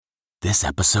This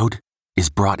episode is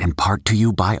brought in part to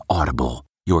you by Audible,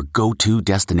 your go-to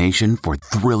destination for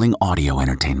thrilling audio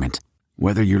entertainment.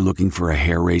 Whether you're looking for a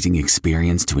hair-raising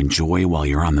experience to enjoy while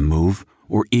you're on the move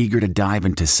or eager to dive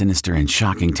into sinister and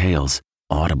shocking tales,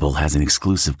 Audible has an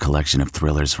exclusive collection of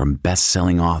thrillers from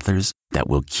best-selling authors that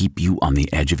will keep you on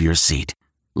the edge of your seat.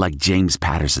 Like James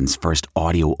Patterson's first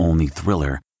audio-only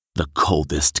thriller, The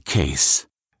Coldest Case.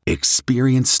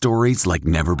 Experience stories like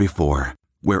never before,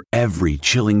 where every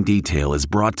chilling detail is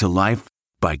brought to life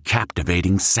by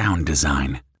captivating sound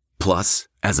design. Plus,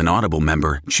 as an Audible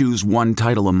member, choose one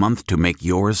title a month to make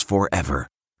yours forever.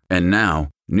 And now,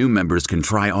 new members can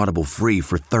try Audible free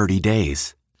for 30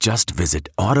 days. Just visit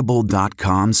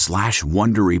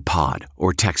audible.com/WonderyPod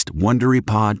or text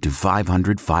WonderyPod to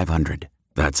 500-500.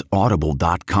 That's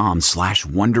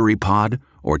audible.com/WonderyPod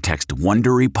or text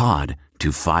WonderyPod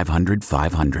to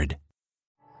 500-500.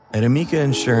 At Amica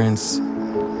Insurance,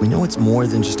 we know it's more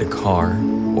than just a car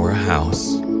or a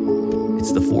house.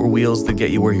 It's the four wheels that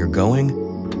get you where you're going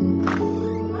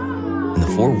and the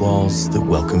four walls that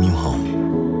welcome you home.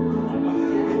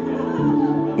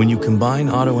 When you combine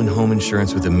auto and home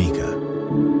insurance with Amica,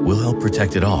 we'll help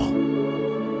protect it all.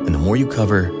 And the more you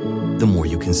cover, the more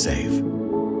you can save.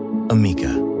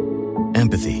 Amica.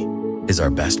 Empathy is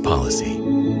our best policy.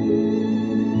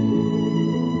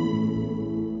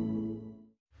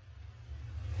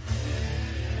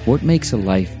 What makes a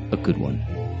life a good one?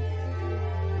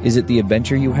 Is it the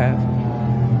adventure you have?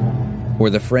 Or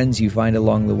the friends you find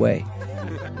along the way?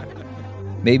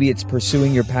 Maybe it's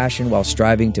pursuing your passion while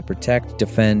striving to protect,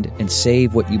 defend, and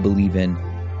save what you believe in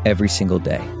every single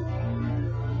day.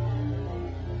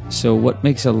 So what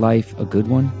makes a life a good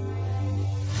one?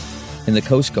 In the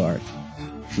Coast Guard,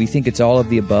 we think it's all of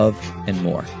the above and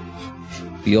more.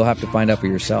 But you'll have to find out for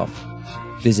yourself.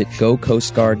 Visit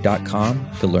gocoastguard.com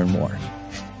to learn more.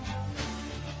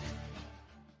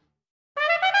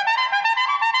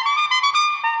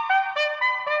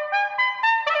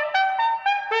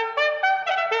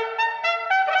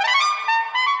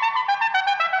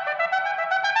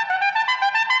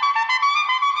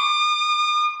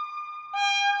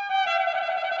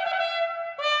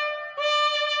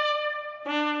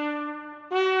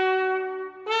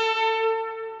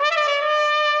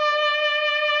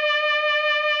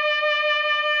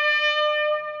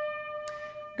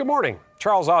 Good morning.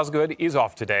 Charles Osgood is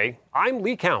off today. I'm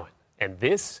Lee Cowan, and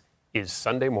this is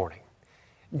Sunday Morning.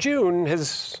 June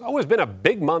has always been a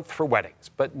big month for weddings,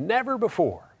 but never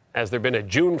before has there been a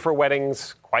June for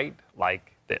weddings quite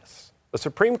like this. The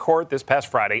Supreme Court this past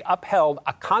Friday upheld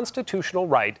a constitutional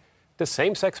right to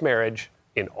same-sex marriage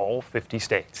in all 50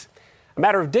 states. A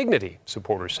matter of dignity,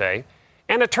 supporters say,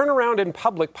 and a turnaround in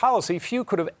public policy few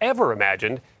could have ever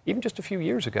imagined even just a few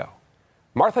years ago.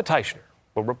 Martha Teichner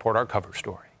will report our cover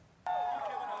story.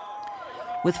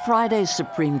 With Friday's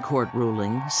Supreme Court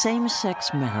ruling,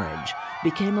 same-sex marriage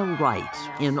became a right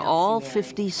in all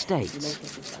 50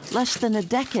 states. Less than a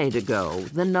decade ago,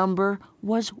 the number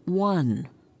was 1.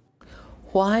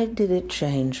 Why did it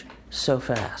change so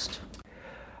fast?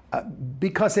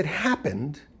 Because it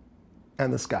happened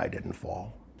and the sky didn't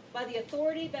fall. By the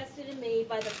authority vested in me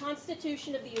by the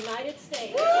Constitution of the United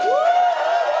States.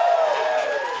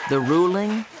 The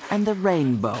ruling and the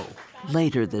rainbow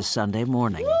later this Sunday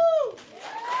morning.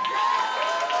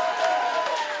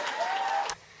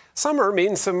 Summer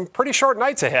means some pretty short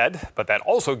nights ahead, but that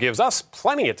also gives us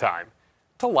plenty of time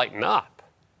to lighten up.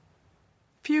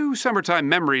 Few summertime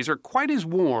memories are quite as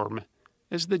warm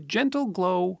as the gentle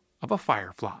glow of a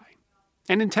firefly.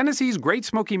 And in Tennessee's Great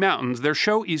Smoky Mountains, their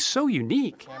show is so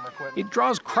unique, it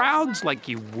draws crowds like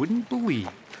you wouldn't believe.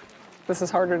 This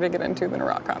is harder to get into than a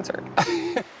rock concert.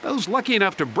 Those lucky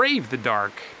enough to brave the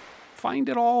dark find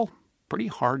it all pretty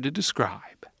hard to describe.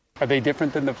 Are they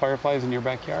different than the fireflies in your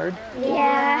backyard?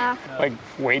 Yeah. Like,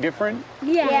 way different?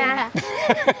 Yeah.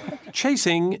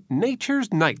 Chasing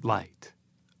nature's nightlight.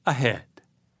 Ahead.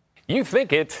 You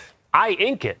think it, I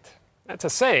ink it. That's a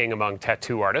saying among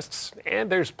tattoo artists,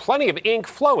 and there's plenty of ink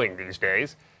flowing these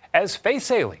days, as Faye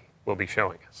Saley will be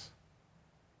showing us.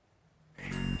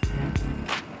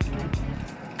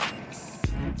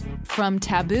 From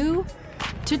taboo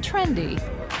to trendy,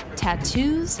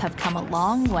 tattoos have come a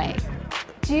long way.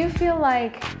 Do you feel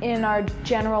like in our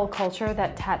general culture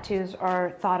that tattoos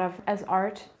are thought of as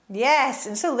art? Yes,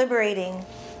 and so liberating.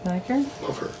 Like her?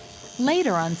 Love her.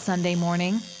 Later on Sunday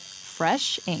morning,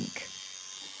 Fresh Ink.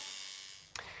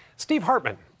 Steve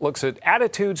Hartman looks at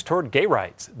attitudes toward gay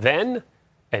rights then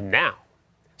and now.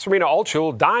 Serena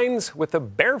Altschul dines with the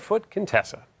barefoot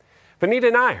Contessa. Vanita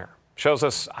Nair shows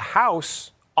us a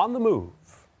house on the move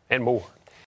and more.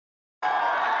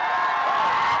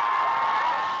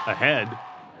 Ahead,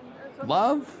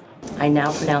 love. I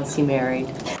now pronounce you married.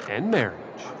 And marriage.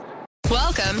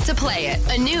 Welcome to Play It,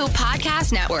 a new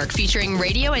podcast network featuring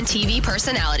radio and TV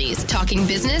personalities talking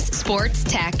business, sports,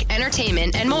 tech,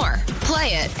 entertainment, and more.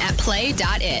 Play it at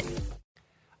play.it.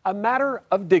 A matter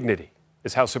of dignity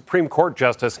is how Supreme Court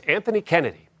Justice Anthony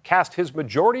Kennedy cast his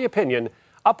majority opinion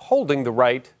upholding the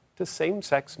right to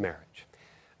same-sex marriage.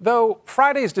 Though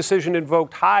Friday's decision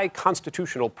invoked high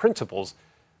constitutional principles,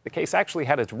 the case actually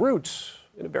had its roots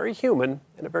in a very human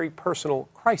and a very personal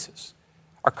crisis.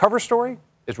 Our cover story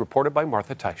is reported by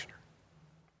Martha Teichner.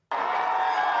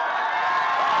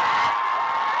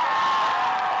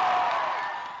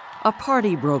 A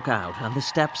party broke out on the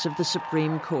steps of the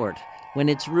Supreme Court when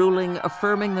its ruling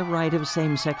affirming the right of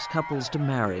same-sex couples to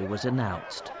marry was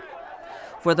announced.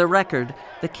 For the record,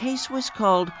 the case was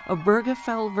called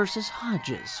Obergefell versus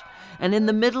Hodges, and in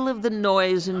the middle of the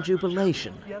noise and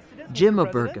jubilation, Jim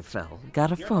Obergefell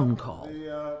got a phone call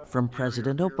from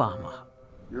President Obama.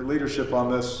 Your leadership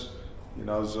on this,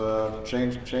 has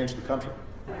changed the country.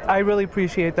 I really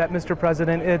appreciate that, Mr.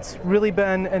 President. It's really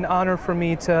been an honor for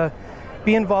me to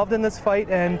be involved in this fight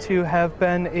and to have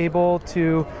been able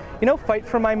to, fight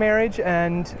for my marriage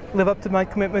and live up to my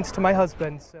commitments to my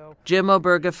husband. Jim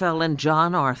Obergefell and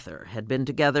John Arthur had been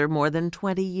together more than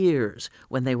 20 years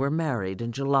when they were married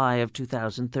in July of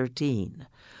 2013.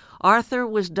 Arthur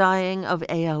was dying of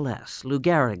ALS, Lou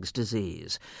Gehrig's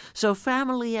disease, so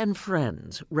family and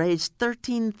friends raised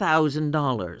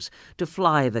 $13,000 to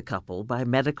fly the couple by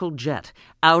medical jet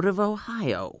out of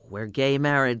Ohio, where gay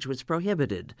marriage was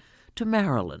prohibited, to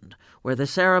Maryland, where the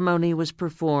ceremony was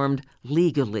performed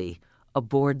legally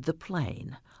aboard the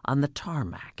plane on the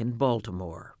tarmac in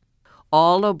Baltimore.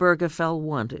 All Obergefell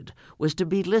wanted was to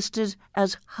be listed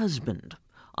as husband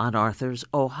on Arthur's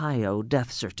Ohio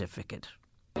death certificate.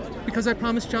 Because I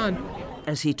promised John.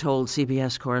 As he told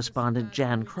CBS correspondent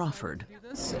Jan Crawford.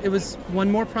 It was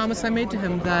one more promise I made to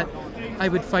him, that I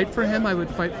would fight for him, I would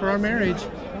fight for our marriage,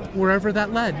 wherever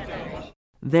that led.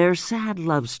 Their sad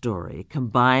love story,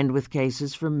 combined with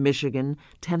cases from Michigan,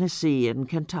 Tennessee, and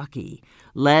Kentucky,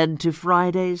 led to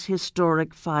Friday's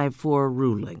historic 5-4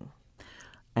 ruling,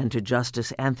 and to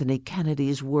Justice Anthony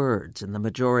Kennedy's words in the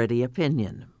majority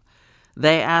opinion.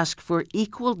 They ask for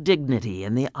equal dignity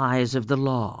in the eyes of the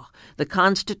law. The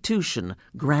Constitution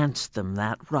grants them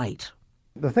that right.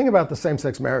 The thing about the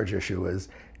same-sex marriage issue is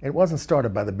it wasn't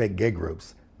started by the big gay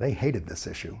groups. They hated this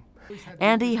issue.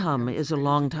 Andy Humm is a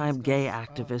longtime gay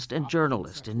activist and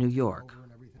journalist in New York.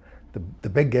 The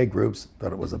big gay groups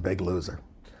thought it was a big loser.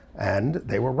 And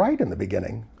they were right in the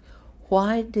beginning.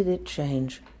 Why did it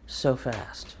change so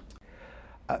fast?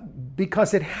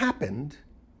 Because it happened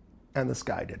and the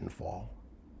sky didn't fall.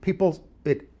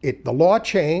 The law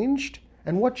changed,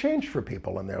 and what changed for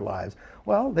people in their lives?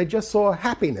 Well, they just saw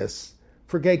happiness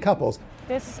for gay couples.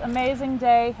 This amazing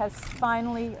day has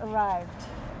finally arrived.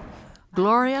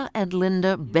 Gloria and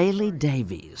Linda Bailey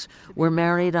Davies were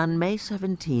married on May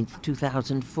 17,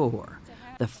 2004.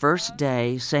 The first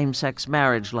day same-sex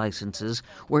marriage licenses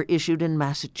were issued in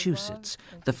Massachusetts,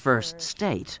 the first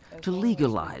state to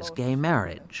legalize gay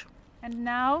marriage. And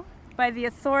now, by the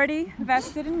authority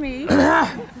vested in me,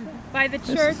 by the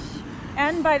Church,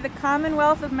 and by the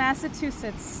Commonwealth of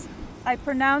Massachusetts, I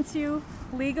pronounce you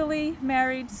legally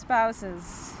married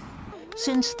spouses.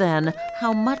 Since then,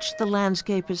 how much the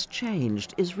landscape has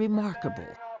changed is remarkable,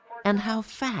 and how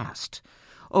fast.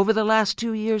 Over the last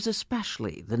 2 years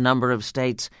especially, the number of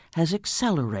states has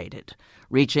accelerated,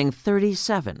 reaching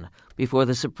 37 before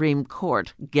the Supreme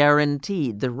Court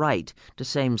guaranteed the right to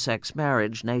same-sex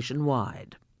marriage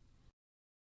nationwide.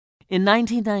 In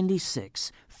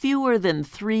 1996, fewer than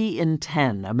 3 in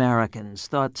 10 Americans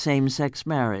thought same-sex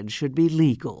marriage should be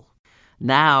legal.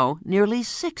 Now, nearly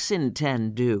 6 in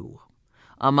 10 do.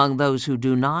 Among those who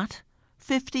do not,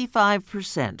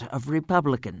 55% of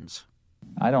Republicans.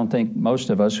 I don't think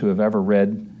most of us who have ever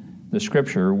read the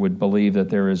Scripture would believe that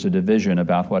there is a division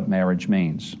about what marriage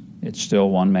means. It's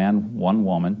still one man, one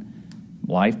woman,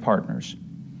 life partners.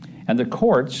 And the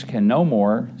courts can no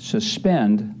more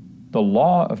suspend the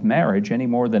law of marriage any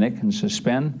more than it can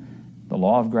suspend the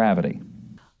law of gravity.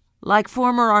 Like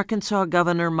former Arkansas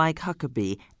Governor Mike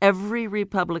Huckabee, every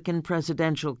Republican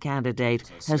presidential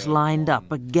candidate has lined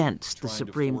up against the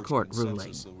Supreme Court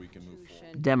ruling.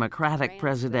 Democratic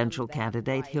presidential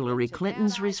candidate Hillary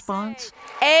Clinton's response?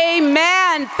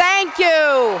 Amen. Thank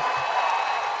you.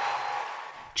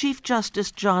 Chief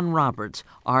Justice John Roberts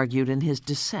argued in his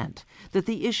dissent that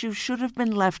the issue should have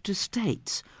been left to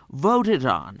states, voted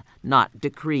on, not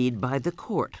decreed by the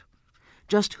court.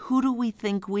 Just who do we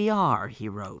think we are, he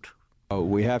wrote.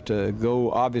 We have to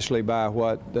go, obviously, by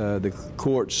what the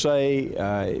courts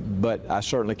say, but I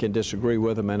certainly can disagree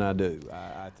with them, and I do.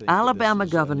 I think Alabama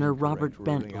Governor Robert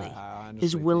Bentley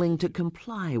is willing to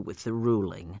comply with the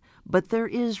ruling, but there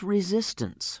is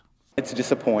resistance. It's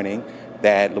disappointing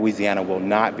that Louisiana will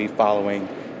not be following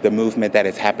the movement that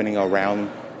is happening around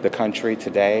the country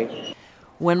today.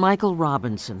 When Michael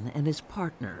Robinson and his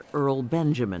partner, Earl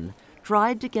Benjamin,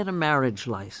 tried to get a marriage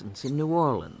license in New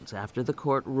Orleans after the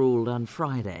court ruled on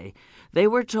Friday, they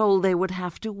were told they would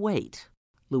have to wait.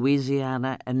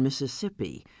 Louisiana and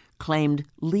Mississippi claimed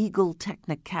legal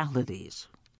technicalities.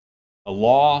 A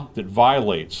law that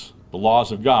violates the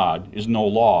laws of God is no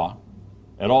law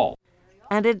at all.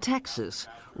 And in Texas,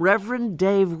 Reverend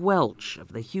Dave Welch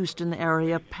of the Houston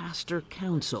Area Pastor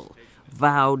Council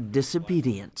vowed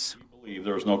disobedience.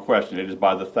 There is no question it is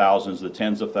by the thousands, the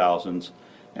tens of thousands,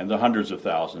 and the hundreds of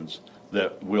thousands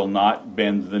that will not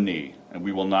bend the knee, and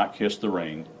we will not kiss the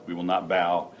ring. We will not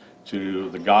bow to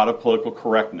the god of political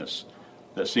correctness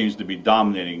that seems to be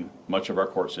dominating much of our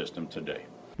court system today.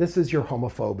 This is your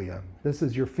homophobia. This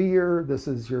is your fear. This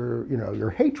is your, your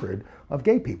hatred of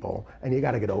gay people, and you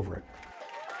got to get over it.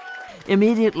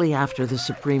 Immediately after the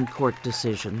Supreme Court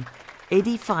decision,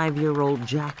 85-year-old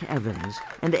Jack Evans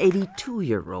and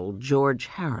 82-year-old George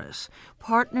Harris,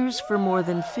 partners for more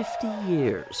than 50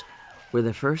 years, were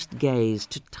the first gays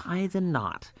to tie the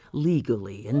knot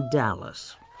legally in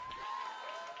Dallas.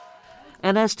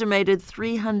 An estimated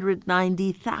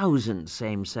 390,000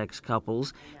 same-sex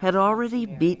couples had already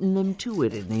beaten them to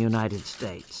it in the United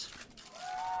States,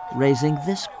 raising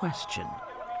this question: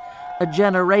 a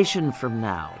generation from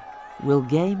now, will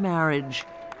gay marriage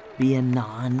be a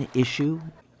non-issue?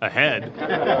 Ahead,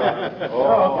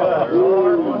 all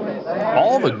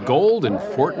the gold in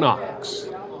Fort Knox.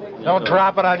 Don't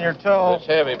drop it on your toe. It's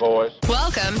heavy, boys.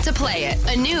 Welcome to Play It,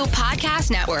 a new podcast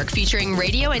network featuring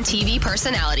radio and TV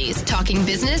personalities talking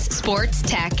business, sports,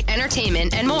 tech,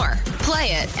 entertainment, and more.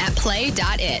 Play it at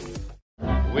play.it.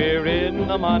 We're in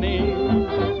the money.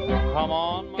 Come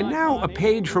on. And now a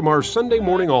page from our Sunday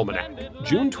Morning Almanac,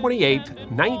 June 28,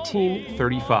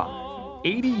 1935.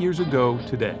 80 years ago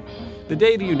today, the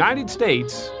day the United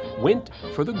States went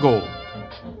for the gold.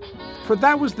 For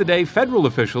that was the day federal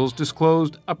officials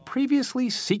disclosed a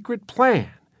previously secret plan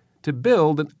to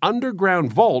build an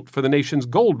underground vault for the nation's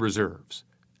gold reserves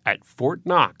at Fort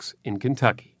Knox in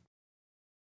Kentucky.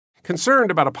 Concerned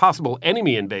about a possible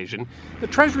enemy invasion, the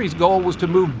Treasury's goal was to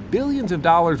move billions of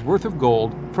dollars worth of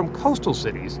gold from coastal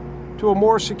cities to a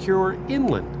more secure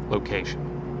inland location.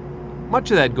 Much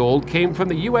of that gold came from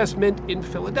the U.S. Mint in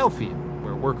Philadelphia,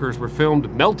 where workers were filmed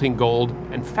melting gold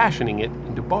and fashioning it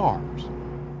into bars.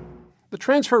 The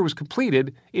transfer was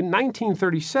completed in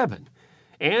 1937,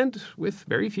 and, with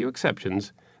very few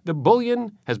exceptions, the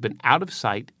bullion has been out of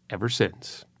sight ever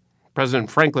since.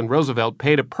 President Franklin Roosevelt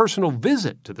paid a personal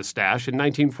visit to the stash in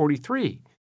 1943.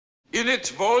 In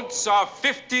its vaults are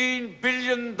 $15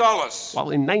 billion. While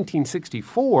in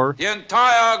 1964, the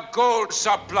entire gold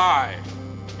supply.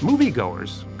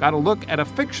 Moviegoers got a look at a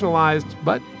fictionalized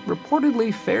but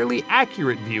reportedly fairly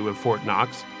accurate view of Fort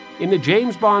Knox in the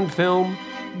James Bond film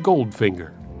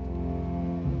Goldfinger.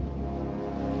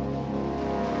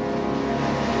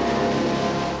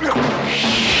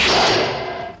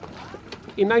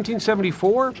 In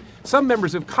 1974, some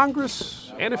members of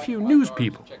Congress and a few news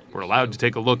people were allowed to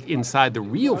take a look inside the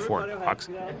real Fort Knox,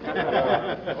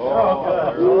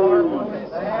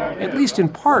 at least in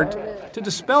part to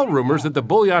dispel rumors that the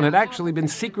bullion had actually been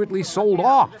secretly sold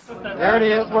off. There it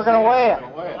is. We're going to weigh it.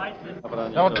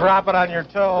 Don't drop it on your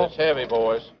toe. It's heavy,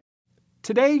 boys.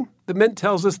 Today, the Mint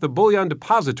tells us the bullion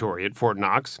depository at Fort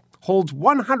Knox holds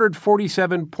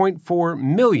 147.4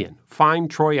 million fine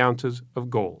troy ounces of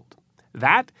gold.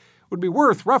 That would be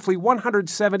worth roughly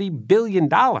 $170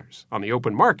 billion on the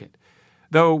open market,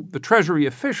 though the Treasury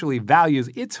officially values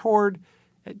its hoard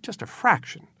at just a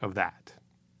fraction of that.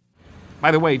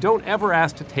 By the way, don't ever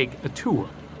ask to take a tour.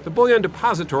 The bullion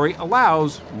depository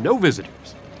allows no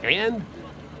visitors and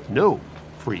no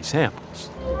free samples.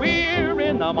 We're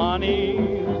in the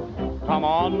money. Come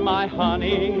on, my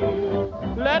honey.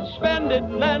 Let's spend it,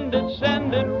 lend it,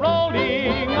 send it,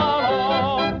 rolling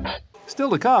along. Still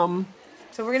to come.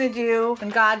 So we're going to do when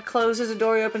God closes a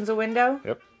door, he opens a window.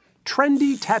 Yep.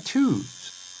 Trendy tattoos.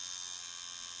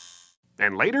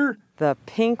 And later, the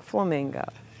pink flamingo.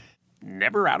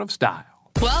 Never out of style.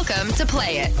 Welcome to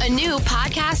Play It, a new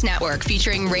podcast network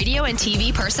featuring radio and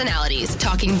TV personalities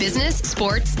talking business,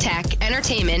 sports, tech,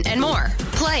 entertainment, and more.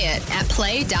 Play it at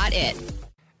play.it.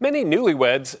 Many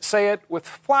newlyweds say it with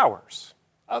flowers.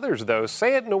 Others, though,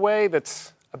 say it in a way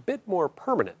that's a bit more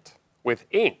permanent, with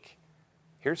ink.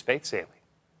 Here's Faith Saley.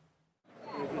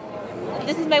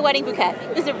 This is my wedding bouquet.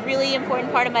 This is a really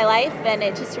important part of my life, and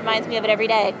it just reminds me of it every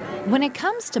day. When it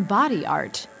comes to body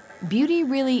art, beauty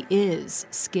really is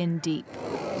skin deep.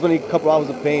 It's only a couple hours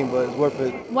of pain, but it's worth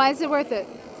it. Why is it worth it?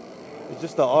 It's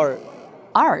just the art.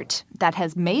 Art that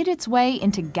has made its way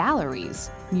into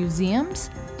galleries, museums,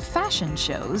 fashion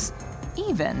shows,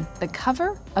 even the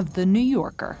cover of The New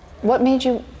Yorker. What made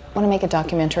you want to make a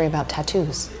documentary about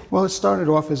tattoos? Well, it started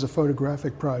off as a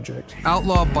photographic project.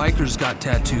 Outlaw bikers got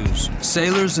tattoos.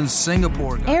 Sailors in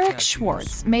Singapore got Eric tattoos.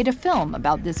 Schwartz made a film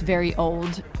about this very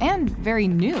old and very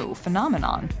new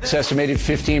phenomenon. It's estimated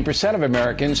 15% of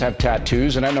Americans have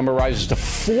tattoos, and that number rises to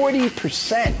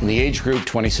 40% in the age group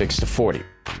 26 to 40.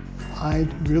 I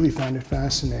really found it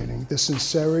fascinating. The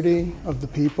sincerity of the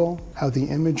people, how the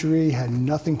imagery had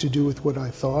nothing to do with what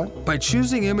I thought. By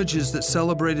choosing images that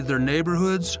celebrated their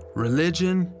neighborhoods,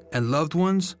 religion, and loved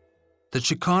ones, the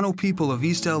Chicano people of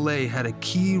East LA had a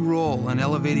key role in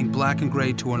elevating black and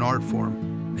gray to an art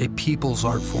form, a people's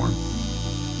art form.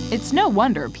 It's no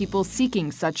wonder people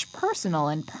seeking such personal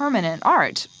and permanent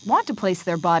art want to place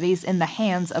their bodies in the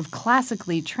hands of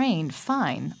classically trained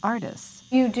fine artists.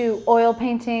 You do oil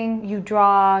painting, you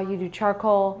draw, you do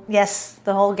charcoal. Yes,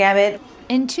 the whole gamut.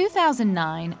 In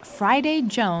 2009, Friday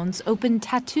Jones opened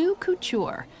Tattoo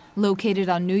Couture, located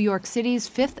on New York City's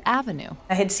Fifth Avenue.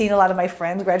 I had seen a lot of my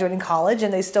friends graduating college,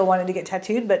 and they still wanted to get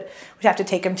tattooed, but we'd have to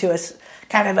take them to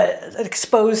an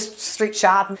exposed street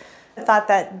shop. I thought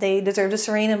that they deserved a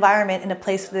serene environment in a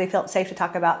place where they felt safe to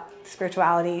talk about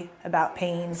spirituality, about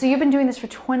pain. So you've been doing this for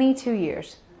 22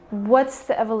 years. What's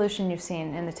the evolution you've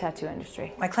seen in the tattoo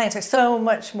industry? My clients are so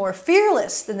much more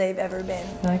fearless than they've ever been.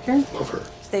 Like her? Love her.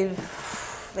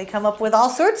 They come up with all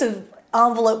sorts of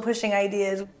envelope-pushing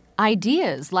ideas.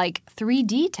 Ideas like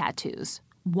 3D tattoos,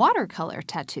 watercolor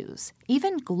tattoos,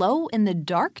 even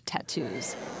glow-in-the-dark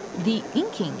tattoos. The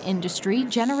inking industry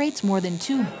generates more than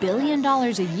 $2 billion a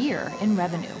year in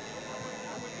revenue.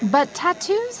 But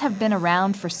tattoos have been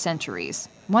around for centuries.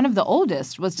 One of the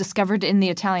oldest was discovered in the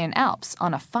Italian Alps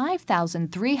on a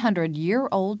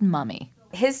 5,300-year-old mummy.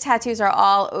 His tattoos are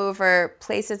all over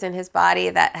places in his body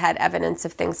that had evidence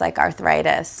of things like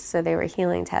arthritis, so they were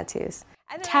healing tattoos.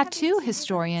 Tattoo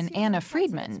historian Anna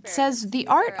Friedman says the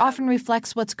art often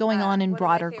reflects what's going on in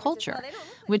broader culture,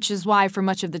 which is why for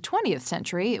much of the 20th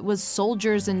century it was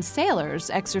soldiers and sailors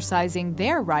exercising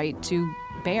their right to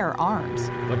bear arms.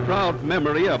 The proud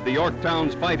memory of the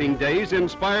Yorktown's fighting days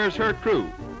inspires her crew.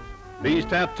 These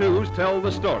tattoos tell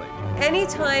the story.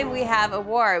 Anytime we have a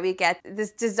war, we get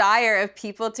this desire of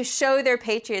people to show their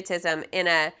patriotism in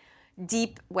a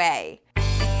deep way.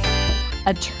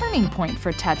 A turning point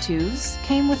for tattoos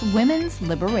came with women's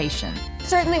liberation.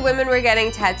 Certainly women were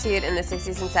getting tattooed in the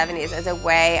 60s and 70s as a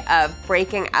way of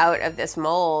breaking out of this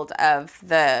mold of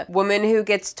the woman who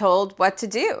gets told what to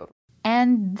do.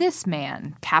 And this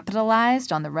man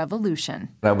capitalized on the revolution.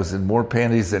 I was in more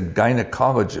panties than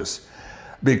gynecologists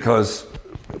because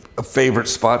a favorite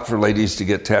spot for ladies to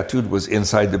get tattooed was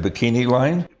inside the bikini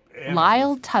line.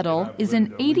 Lyle Tuttle is an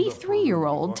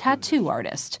 83-year-old tattoo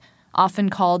artist, often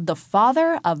called the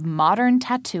father of modern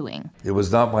tattooing. It was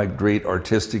not my great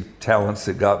artistic talents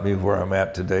that got me where I'm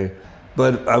at today,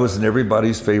 but I was in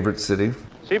everybody's favorite city.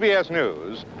 CBS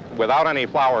News, without any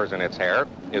flowers in its hair,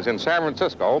 is in San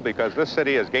Francisco because this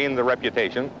city has gained the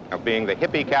reputation of being the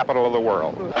hippie capital of the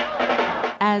world.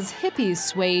 As hippies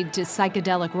swayed to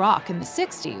psychedelic rock in the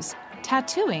 60s,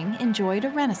 tattooing enjoyed a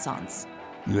renaissance.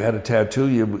 You had a tattoo,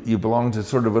 you belonged to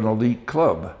sort of an elite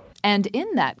club. And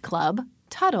in that club,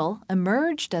 Tuttle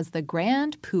emerged as the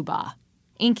grand poobah,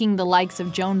 inking the likes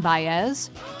of Joan Baez,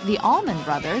 the Allman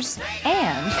Brothers,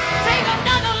 and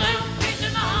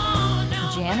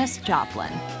Janis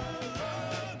Joplin.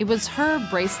 It was her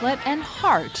bracelet and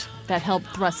heart that helped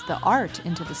thrust the art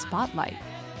into the spotlight.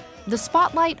 The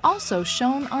spotlight also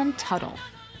shone on Tuttle,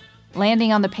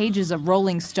 landing on the pages of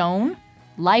Rolling Stone,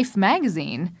 Life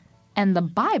magazine, and the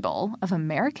Bible of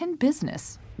American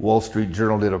business. Wall Street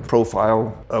Journal did a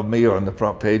profile of me on the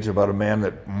front page about a man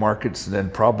that markets an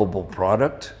improbable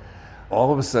product.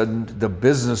 All of a sudden, the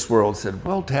business world said,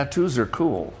 well, tattoos are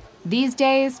cool. These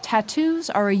days, tattoos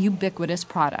are a ubiquitous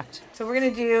product. So we're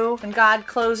going to do When God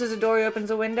Closes a Door, He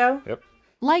Opens a Window. Yep.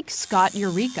 Like Scott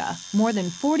Eureka, more than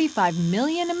 45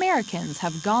 million Americans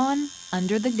have gone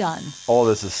under the gun. All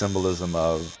this is symbolism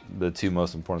of the two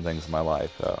most important things in my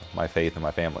life, my faith and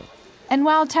my family. And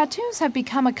while tattoos have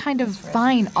become a kind of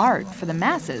fine art for the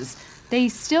masses, they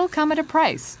still come at a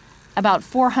price. About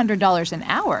 $400 an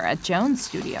hour at Jones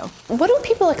Studio. What do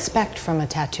people expect from a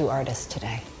tattoo artist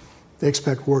today? They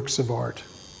expect works of art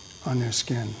on their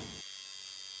skin.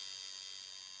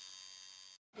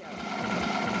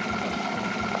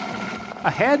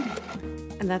 ahead.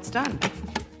 And that's done.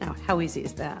 Now, how easy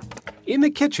is that? In the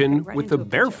kitchen with the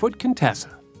Barefoot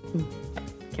Contessa.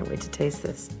 Can't wait to taste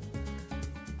this.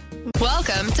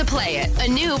 Welcome to Play It,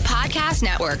 a new podcast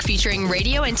network featuring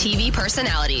radio and TV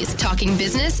personalities talking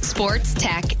business, sports,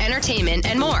 tech, entertainment,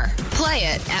 and more. Play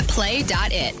it at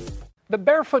play.it. The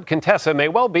Barefoot Contessa may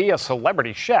well be a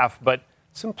celebrity chef, but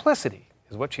simplicity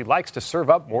is what she likes to serve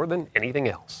up more than anything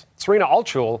else. Serena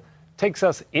Altschul takes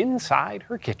us inside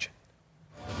her kitchen.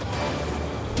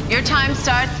 Your time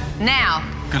starts now.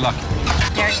 Good luck.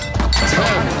 10,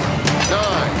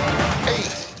 9,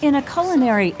 8. In a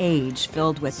culinary age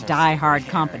filled with die-hard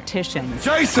competitions,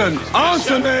 Jason,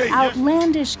 answer me!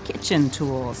 outlandish kitchen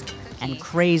tools, and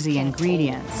crazy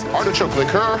ingredients, Artichoke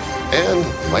liqueur and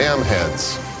lamb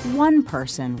heads. one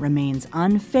person remains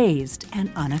unfazed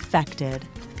and unaffected.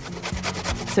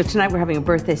 So tonight we're having a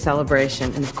birthday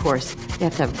celebration, and of course, you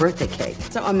have to have birthday cake.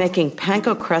 So I'm making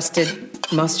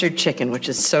panko-crusted mustard chicken, which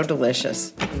is so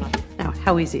delicious. Now,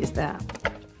 how easy is that?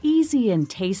 Easy and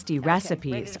tasty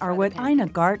recipes are what Ina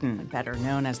Garten, better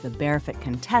known as the Barefoot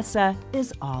Contessa,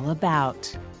 is all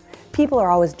about. People are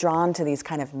always drawn to these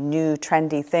kind of new,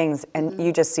 trendy things, and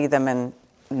you just see them and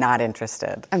not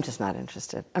interested. I'm just not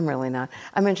interested. I'm really not.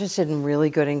 I'm interested in really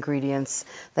good ingredients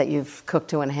that you've cooked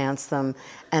to enhance them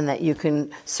and that you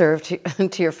can serve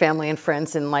to your family and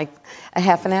friends in like a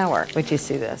half an hour. Would you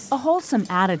see this? A wholesome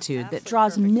attitude that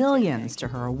draws millions to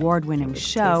her award-winning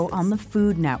show on the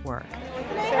Food Network.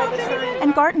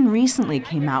 And Garten recently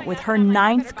came out with her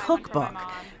 9th cookbook.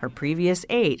 Her previous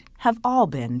 8 have all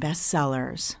been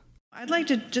bestsellers. I'd like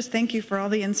to just thank you for all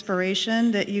the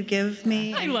inspiration that you give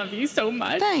me. I love you so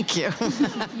much. Thank you.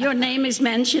 Your name is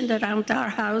mentioned around our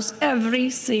house every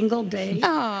single day.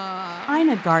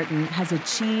 Ina Garten has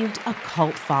achieved a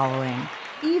cult following.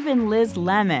 Even Liz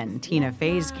Lemon, Tina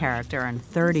Fey's character in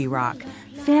 30 Rock,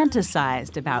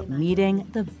 fantasized about meeting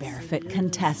the Barefoot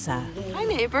Contessa. Hi,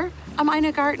 neighbor. I'm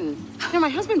Ina Garten. You know, my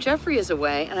husband Jeffrey is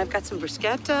away, and I've got some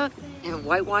bruschetta and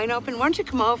white wine open. Why don't you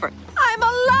come over? I'm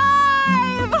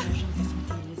alive!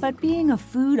 But being a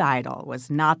food idol was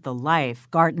not the life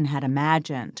Garten had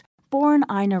imagined. Born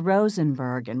Ina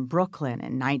Rosenberg in Brooklyn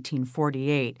in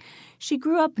 1948, she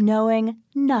grew up knowing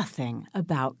nothing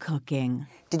about cooking.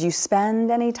 Did you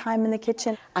spend any time in the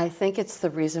kitchen? I think it's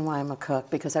the reason why I'm a cook,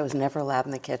 because I was never allowed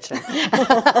in the kitchen.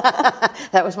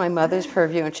 That was my mother's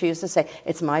purview, and she used to say,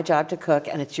 it's my job to cook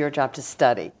and it's your job to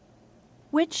study.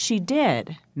 Which she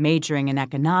did, majoring in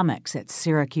economics at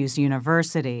Syracuse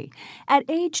University. At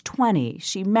age 20,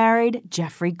 she married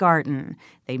Jeffrey Garten.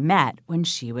 They met when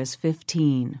she was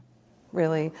 15.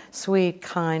 Really sweet,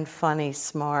 kind, funny,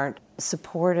 smart,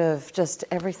 supportive, just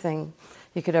everything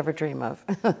you could ever dream of.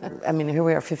 I mean, here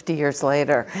we are 50 years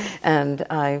later, and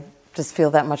I just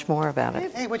feel that much more about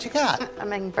it. Hey, what you got? I'm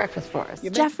making breakfast for us.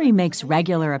 Jeffrey makes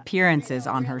regular appearances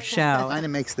on her show. Ina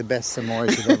makes the best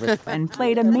s'mores you've ever... and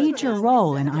played a major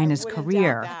role in Ina's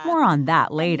career. More on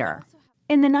that later.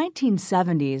 In the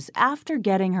 1970s, after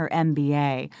getting her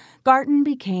MBA, Garten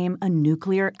became a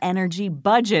nuclear energy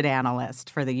budget analyst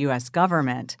for the U.S.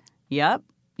 government. Yep,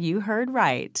 you heard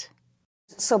right.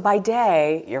 So by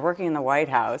day, you're working in the White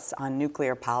House on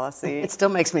nuclear policy. It still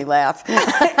makes me laugh.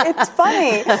 It's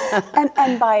funny.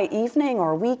 And by evening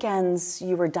or weekends,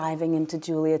 you were diving into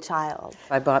Julia Child.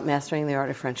 I bought Mastering the Art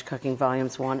of French Cooking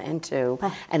Volumes 1 and 2,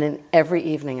 and in every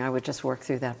evening I would just work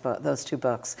through those 2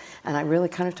 books. And I really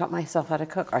kind of taught myself how to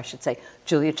cook, or I should say,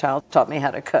 Julia Child taught me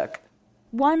how to cook.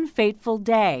 One fateful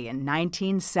day in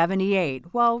 1978,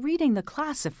 while reading the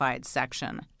classified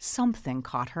section, something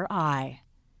caught her eye.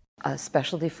 A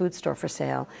specialty food store for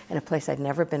sale in a place I'd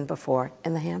never been before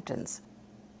in the Hamptons.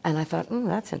 And I thought,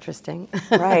 that's interesting.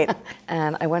 Right.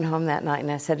 And I went home that night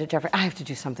and I said to Jeffrey, I have to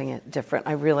do something different.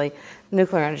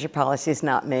 Nuclear energy policy is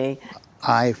not me.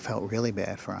 I felt really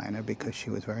bad for Ina because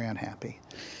she was very unhappy.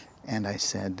 And I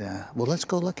said, well, let's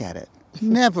go look at it.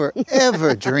 Never,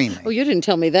 ever dreaming. Well, you didn't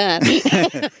tell me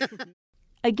that.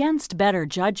 Against better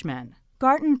judgment,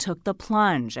 Garten took the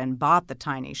plunge and bought the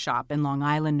tiny shop in Long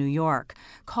Island, New York,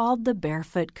 called the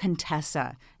Barefoot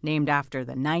Contessa, named after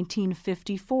the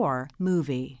 1954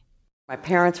 movie. My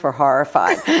parents were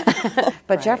horrified.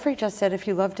 But Jeffrey just said, if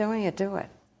you love doing it, do it.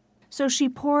 So she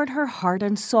poured her heart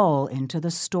and soul into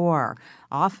the store,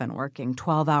 often working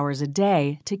 12 hours a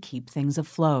day to keep things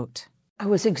afloat. I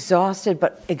was exhausted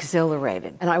but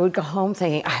exhilarated. And I would go home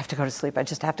thinking, I have to go to sleep. I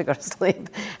just have to go to sleep.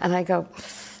 And I go,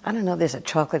 I don't know, there's a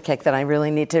chocolate cake that I really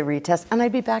need to retest. And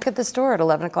I'd be back at the store at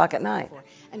 11 o'clock at night.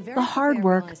 The hard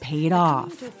work paid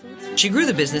off. She grew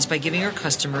the business by giving her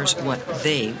customers what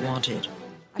they wanted.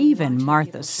 Even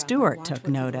Martha Stewart took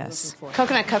notice.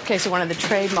 Coconut cupcakes are one of the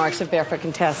trademarks of Barefoot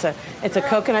Contessa. It's a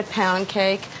coconut pound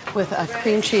cake with a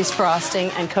cream cheese frosting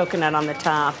and coconut on the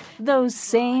top. Those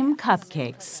same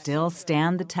cupcakes still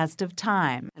stand the test of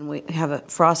time. And we have a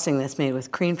frosting that's made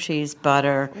with cream cheese,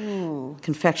 butter,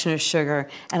 confectioner's sugar,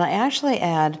 and I actually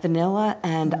add vanilla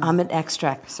and almond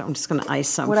extract, so I'm just going to ice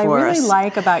some what for us. What I really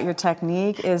like about your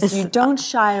technique is you don't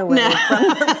shy away from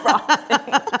your frosting.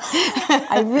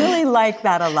 I really like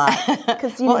that a lot.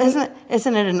 Well,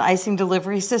 isn't it an icing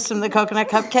delivery system, the coconut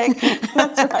cupcake?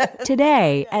 That's right.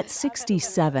 Today, at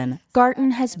 67,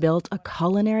 Garton has built a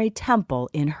culinary temple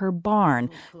in her barn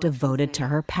devoted to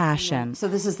her passion. So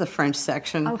this is the French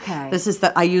section. Okay. This is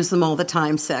the I use them all the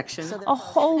time section. A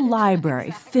whole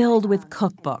library filled with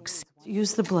cookbooks.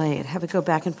 Use the blade, have it go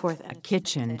back and forth. A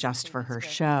kitchen just for her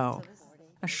show.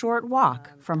 A short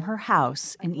walk from her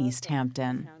house in East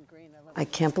Hampton. I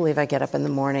can't believe I get up in the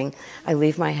morning, I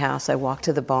leave my house, I walk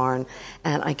to the barn,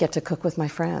 and I get to cook with my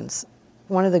friends.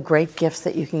 One of the great gifts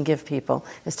that you can give people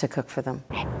is to cook for them.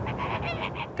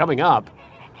 Coming up,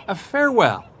 a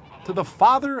farewell to the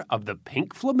father of the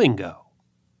pink flamingo.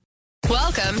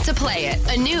 Welcome to Play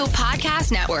It, a new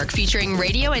podcast network featuring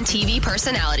radio and TV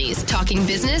personalities talking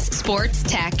business, sports,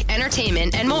 tech,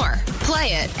 entertainment, and more.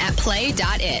 Play it at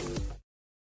play.it.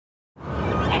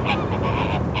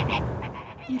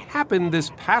 It happened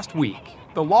this past week,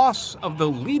 the loss of the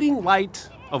leading light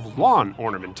of lawn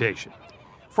ornamentation.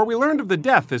 For we learned of the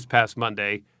death this past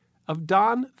Monday of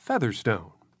Don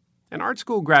Featherstone, an art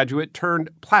school graduate turned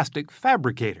plastic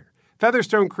fabricator.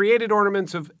 Featherstone created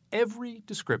ornaments of every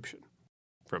description,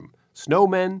 from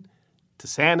snowmen to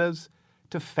Santas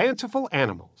to fanciful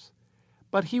animals.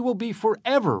 But he will be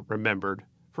forever remembered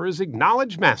for his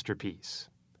acknowledged masterpiece,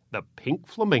 the pink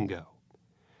flamingo.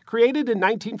 Created in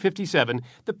 1957,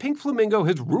 the pink flamingo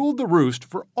has ruled the roost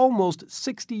for almost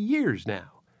 60 years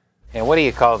now. And what do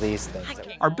you call these things?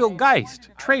 Our Bill Geist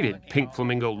traded pink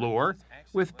flamingo lore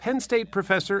with Penn State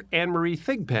professor Anne-Marie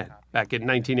Thigpen back in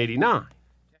 1989.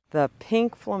 The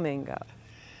pink flamingo.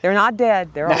 They're not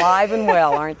dead. They're alive and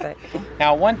well, aren't they?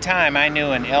 Now, one time I knew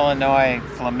an Illinois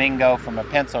flamingo from a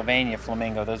Pennsylvania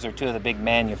flamingo. Those are two of the big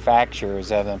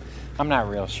manufacturers of them. I'm not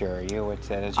real sure. You would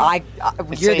say that.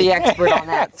 You're the expert on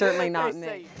that. Certainly not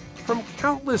me. From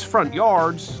countless front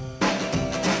yards,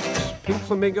 pink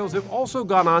flamingos have also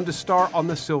gone on to star on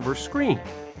the silver screen.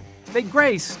 They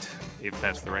graced, if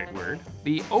that's the right word,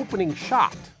 the opening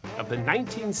shot of the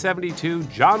 1972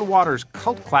 John Waters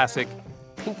cult classic,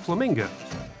 Pink Flamingos.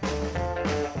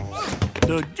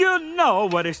 Do you know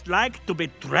what it's like to be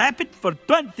trapped for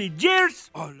 20 years?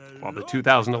 While the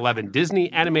 2011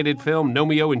 Disney animated film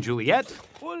Romeo and Juliet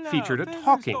featured a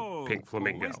talking pink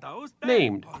flamingo,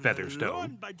 named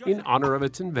Featherstone, in honor of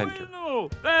its inventor.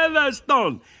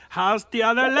 Featherstone! How's the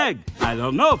other leg? I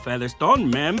don't know, Featherstone,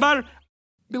 remember?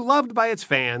 Beloved by its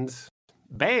fans,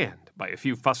 banned by a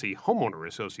few fussy homeowner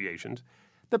associations,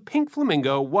 the pink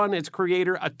flamingo won its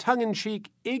creator a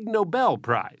tongue-in-cheek Ig Nobel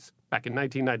Prize back in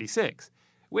 1996,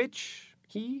 which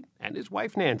he and his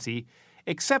wife Nancy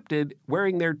accepted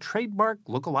wearing their trademark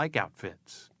look-alike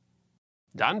outfits.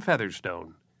 Don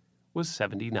Featherstone was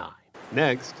 79.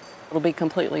 Next, It'll be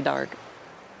completely dark.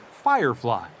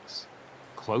 Fireflies.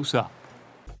 Close up.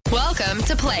 Welcome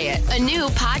to Play It, a new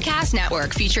podcast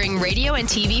network featuring radio and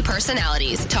TV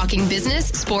personalities talking business,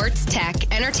 sports, tech,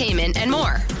 entertainment, and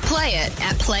more. Play it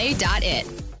at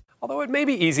play.it. Although it may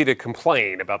be easy to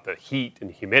complain about the heat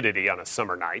and humidity on a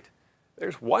summer night,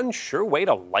 there's one sure way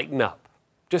to lighten up.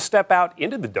 Just step out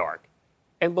into the dark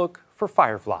and look for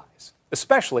fireflies,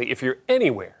 especially if you're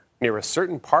anywhere near a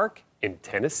certain park in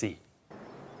Tennessee.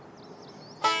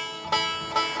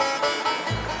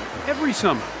 Every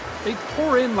summer, they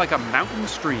pour in like a mountain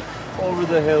stream. Over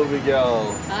the hill we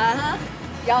go. Uh-huh.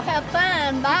 Y'all have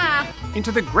fun. Bye.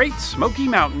 Into the Great Smoky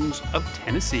Mountains of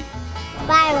Tennessee.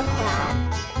 Bye.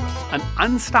 An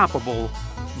unstoppable,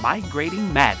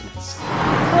 migrating madness.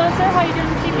 Hello, sir. How you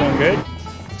doing this evening?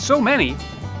 Good. So many,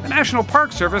 the National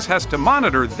Park Service has to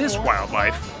monitor this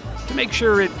wildlife to make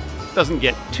sure it doesn't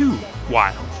get too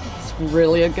wild. It's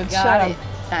really a good show.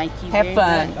 Thank you. Have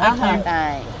fun.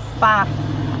 Thanks. Bye.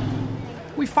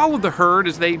 We followed the herd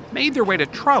as they made their way to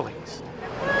trolleys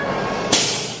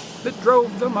that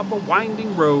drove them up a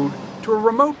winding road to a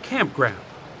remote campground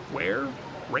where,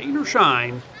 rain or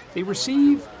shine, they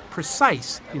receive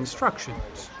precise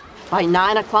instructions. By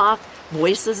 9 o'clock,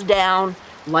 voices down,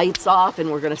 lights off, and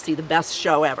we're going to see the best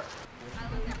show ever.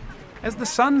 As the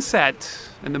sun set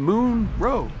and the moon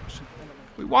rose,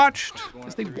 we watched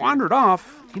as they wandered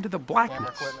off into the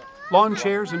blackness, lawn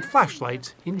chairs and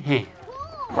flashlights in hand.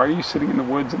 Why are you sitting in the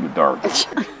woods in the dark?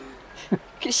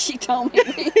 because she told me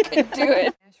we could do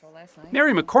it.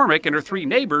 Mary McCormick and her 3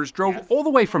 neighbors drove all the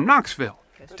way from Knoxville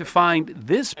to find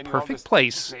this perfect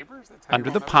place under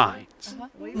the pines.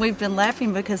 We've been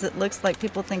laughing because it looks like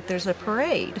people think there's a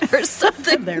parade or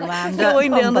something. They're lined up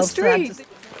going down the both street. sides.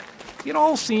 It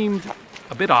all seemed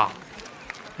a bit odd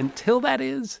until, that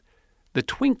is, the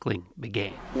twinkling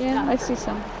began. Yeah, I see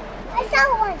some. I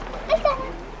saw one.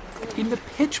 In the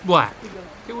pitch black,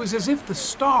 it was as if the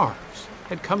stars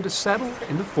had come to settle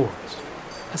in the forest.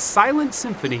 A silent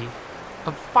symphony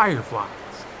of fireflies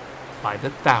by the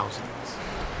thousands.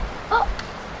 Oh,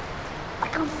 I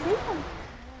can't see them.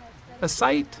 A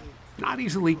sight not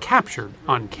easily captured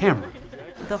on camera.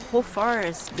 The whole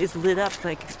forest is lit up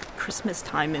like Christmas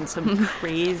time in some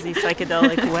crazy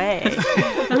psychedelic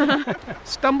way.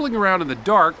 Stumbling around in the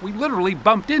dark, we literally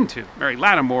bumped into Mary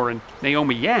Lattimore and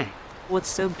Naomi Yang. What's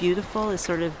so beautiful is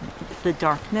sort of the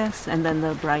darkness and then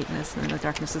the brightness and the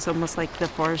darkness. It's almost like the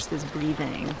forest is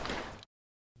breathing.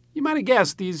 You might have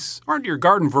guessed these aren't your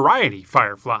garden variety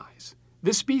fireflies.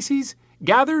 This species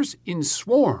gathers in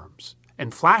swarms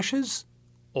and flashes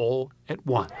all at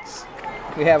once.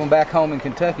 We have them back home in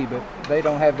Kentucky, but they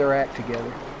don't have their act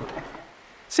together.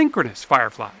 Synchronous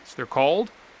fireflies, they're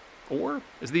called, or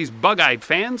as these bug-eyed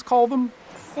fans call them,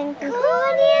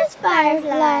 Synchronous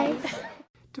fireflies.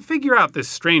 To figure out this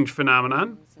strange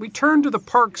phenomenon, we turn to the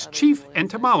park's chief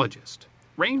entomologist,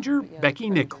 Ranger Becky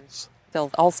Nichols.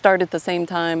 They'll all start at the same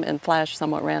time and flash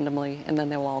somewhat randomly, and then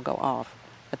they'll all go off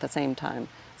at the same time.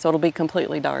 So it'll be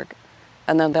completely dark,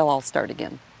 and then they'll all start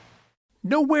again.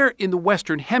 Nowhere in the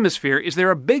Western Hemisphere is there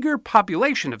a bigger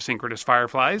population of synchronous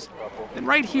fireflies than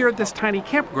right here at this tiny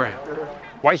campground.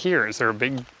 Why here? Is there a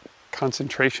big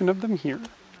concentration of them here?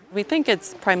 We think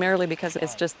it's primarily because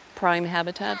it's just prime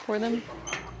habitat for them.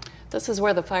 This is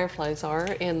where the fireflies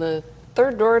are, and the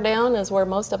third door down is where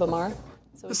most of them are.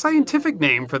 The scientific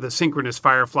name for the synchronous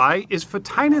firefly is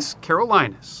Photinus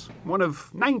carolinus, one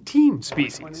of 19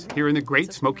 species here in the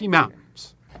Great Smoky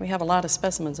Mountains. We have a lot of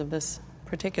specimens of this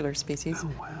particular species.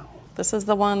 Oh, wow. This is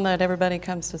the one that everybody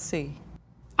comes to see.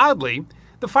 Oddly,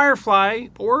 the firefly,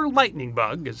 or lightning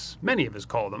bug, as many of us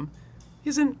call them,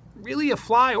 isn't really a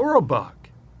fly or a bug.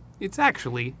 It's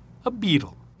actually a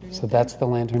beetle. So that's the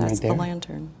lantern right there? That's the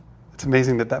lantern. It's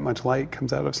amazing that much light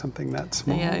comes out of something that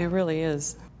small. Yeah, it really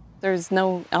is. There's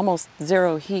almost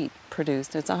zero heat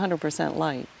produced. It's 100%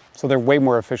 light. So they're way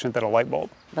more efficient than a light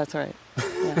bulb. That's right.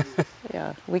 Yeah.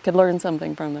 Yeah. We could learn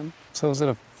something from them. So is it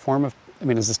a form of,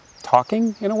 is this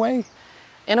talking in a way?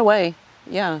 In a way,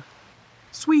 yeah.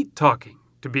 Sweet talking,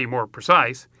 to be more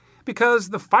precise, because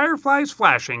the firefly's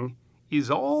flashing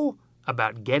is all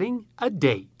about getting a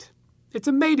date. It's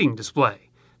a mating display,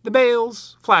 the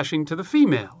males flashing to the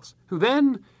females, who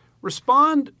then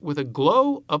respond with a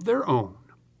glow of their own.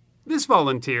 This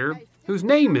volunteer, whose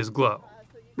name is Glow,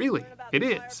 really, it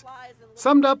is,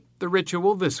 summed up the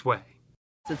ritual this way.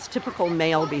 It's typical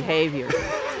male behavior.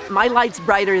 My light's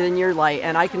brighter than your light,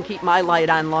 and I can keep my light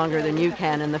on longer than you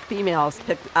can, and the females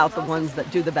pick out the ones that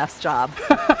do the best job.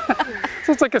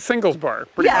 So it's like a singles bar,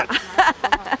 pretty much.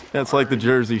 It's like the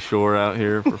Jersey Shore out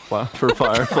here for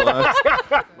fireflies.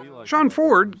 Sean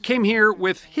Ford came here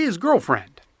with his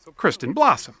girlfriend, Kristen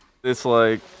Blossom. It's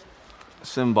like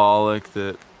symbolic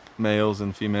that males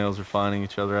and females are finding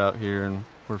each other out here, and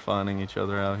we're finding each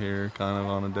other out here kind of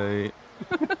on a date.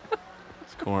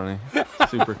 It's corny.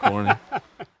 Super corny.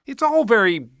 It's all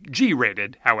very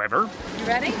G-rated, however. You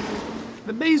ready?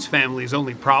 The Mays family's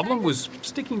only problem was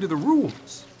sticking to the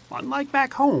rules. Unlike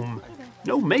back home,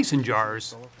 no mason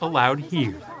jars allowed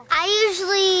here. I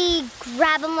usually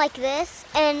grab them like this,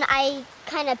 and I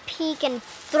kind of peek and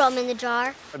throw them in the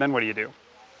jar. And then what do you do?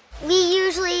 We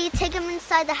usually take them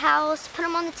inside the house, put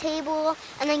them on the table,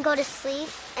 and then go to sleep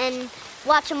and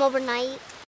watch them overnight.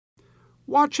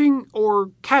 Watching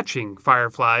or catching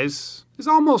fireflies is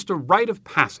almost a rite of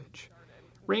passage.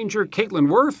 Ranger Caitlin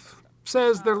Worth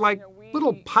says they're like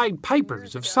little Pied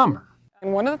Pipers of summer.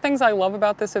 And one of the things I love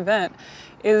about this event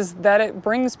is that it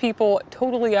brings people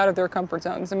totally out of their comfort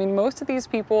zones. Most of these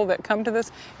people that come to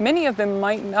this, many of them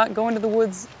might not go into the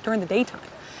woods during the daytime.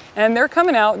 And they're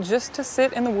coming out just to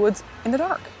sit in the woods in the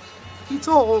dark. It's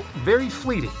all very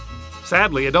fleeting.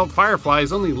 Sadly, adult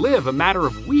fireflies only live a matter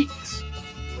of weeks,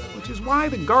 which is why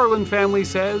the Garland family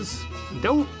says,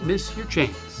 don't miss your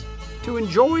chance to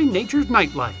enjoy nature's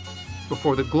nightlight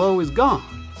before the glow is gone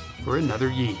for another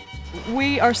year.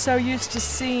 We are so used to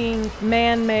seeing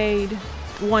man-made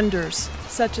wonders,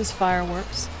 such as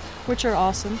fireworks, which are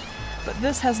awesome. But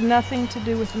this has nothing to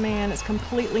do with man. It's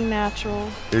completely natural.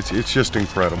 It's just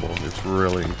incredible. It's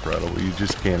really incredible. You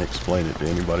just can't explain it to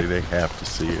anybody. They have to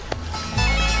see it.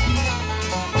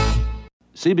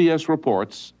 CBS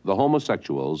reports the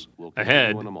homosexuals will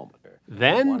ahead in a moment.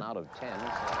 Then 1 out of 10.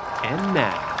 And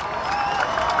now.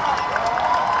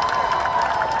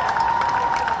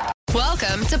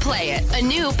 Welcome to Play It, a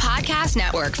new podcast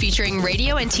network featuring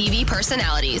radio and TV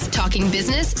personalities talking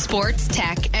business, sports,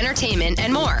 tech, entertainment,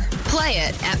 and more. Play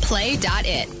it at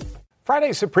play.it.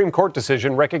 Friday's Supreme Court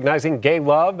decision recognizing gay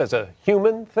love as a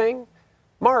human thing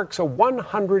marks a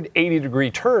 180-degree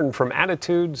turn from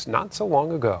attitudes not so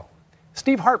long ago.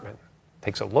 Steve Hartman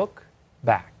takes a look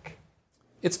back.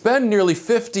 It's been nearly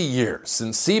 50 years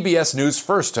since CBS News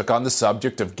first took on the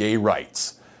subject of gay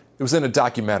rights. It was in a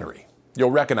documentary. You'll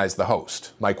recognize the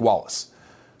host, Mike Wallace,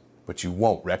 but you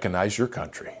won't recognize your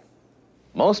country.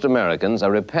 Most Americans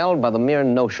are repelled by the mere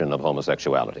notion of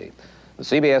homosexuality. The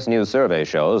CBS News survey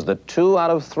shows that 2 out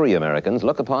of 3 Americans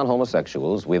look upon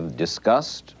homosexuals with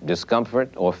disgust,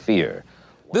 discomfort, or fear.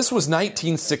 This was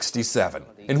 1967,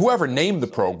 and whoever named the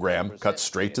program cut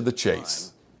straight to the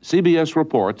chase. CBS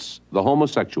reports the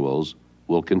homosexuals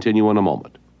will continue in a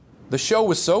moment. The show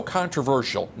was so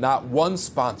controversial, not one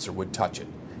sponsor would touch it.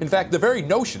 In fact, the very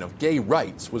notion of gay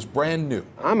rights was brand new.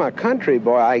 I'm a country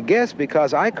boy, I guess,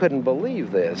 because I couldn't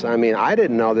believe this. I mean, I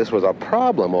didn't know this was a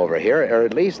problem over here, or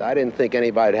at least I didn't think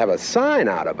anybody'd have a sign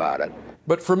out about it.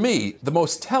 But for me, the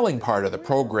most telling part of the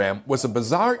program was a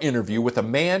bizarre interview with a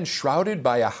man shrouded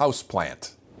by a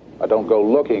houseplant. I don't go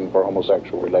looking for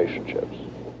homosexual relationships.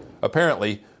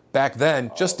 Apparently, back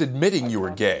then, just admitting you were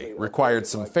gay required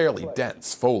some fairly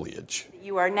dense foliage.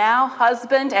 You are now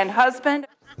husband and husband.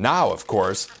 Now, of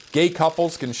course, gay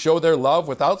couples can show their love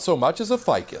without so much as a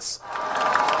ficus.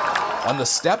 On the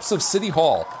steps of City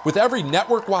Hall, with every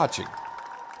network watching.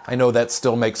 I know that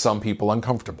still makes some people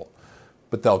uncomfortable,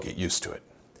 but they'll get used to it.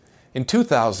 In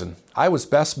 2000, I was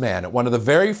best man at one of the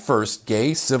very first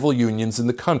gay civil unions in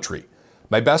the country.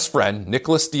 My best friend,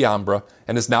 Nicholas Diambra,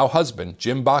 and his now husband,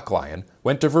 Jim Bachlion,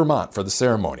 went to Vermont for the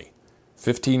ceremony.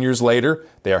 15 years later,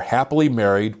 they are happily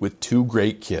married with 2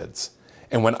 great kids.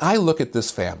 And when I look at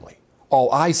this family,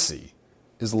 all I see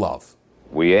is love.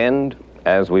 We end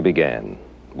as we began,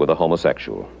 with a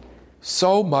homosexual.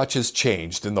 So much has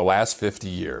changed in the last 50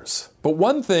 years. But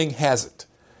one thing hasn't.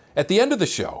 At the end of the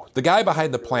show, the guy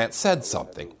behind the plant said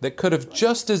something that could have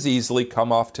just as easily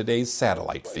come off today's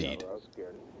satellite feed.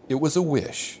 It was a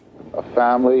wish. A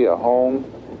family, a home,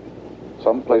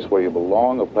 some place where you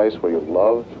belong, a place where you're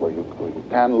loved, where you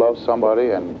can love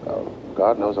somebody, and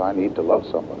God knows I need to love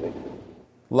somebody.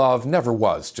 Love never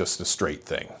was just a straight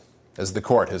thing, as the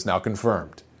court has now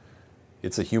confirmed.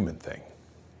 It's a human thing.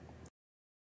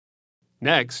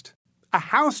 Next, a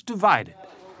house divided.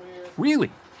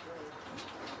 Really?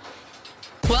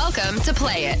 Welcome to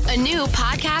Play It, a new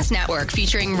podcast network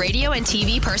featuring radio and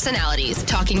TV personalities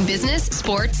talking business,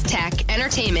 sports, tech,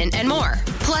 entertainment, and more.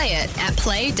 Play it at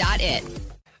play.it.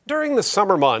 During the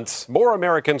summer months, more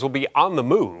Americans will be on the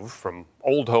move from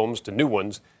old homes to new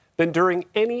ones than during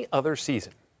any other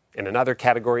season. In another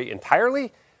category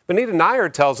entirely, Benita Nair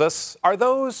tells us, are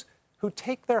those who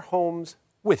take their homes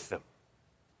with them.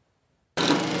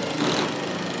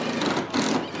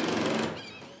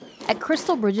 At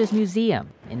Crystal Bridges Museum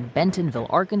in Bentonville,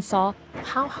 Arkansas.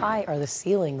 How high are the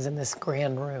ceilings in this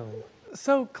grand room?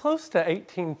 So close to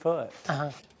 18 foot.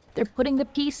 They're putting the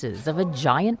pieces of a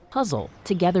giant puzzle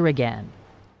together again.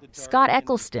 Scott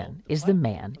Eccleston is the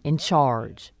man in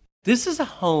charge. This is a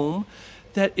home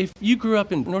that if you grew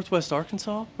up in Northwest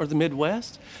Arkansas or the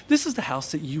Midwest, this is the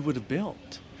house that you would have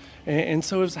built. And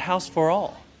so it was a house for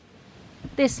all.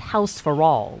 This house for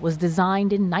all was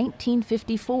designed in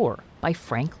 1954 by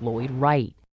Frank Lloyd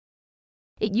Wright.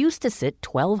 It used to sit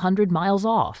 1,200 miles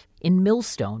off in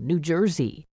Millstone, New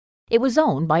Jersey. It was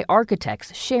owned by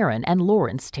architects Sharon and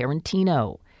Lawrence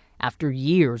Tarantino. After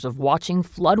years of watching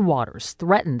floodwaters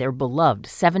threaten their beloved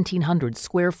 1,700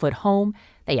 square foot home,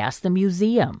 they asked the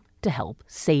museum to help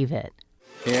save it.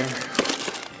 Here,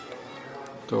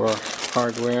 door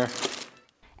hardware.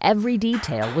 Every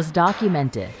detail was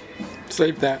documented.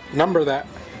 Save that, number that.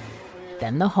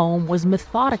 Then the home was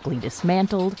methodically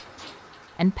dismantled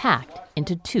and packed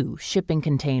into 2 shipping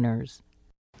containers.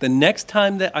 The next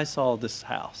time that I saw this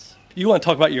house, you want to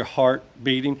talk about your heart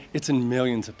beating, it's in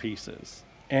millions of pieces.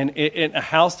 And a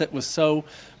house that was so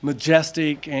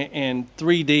majestic and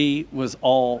 3D was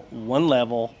all one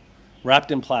level,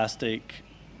 wrapped in plastic,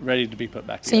 ready to be put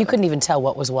back together. So you couldn't even tell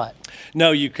what was what?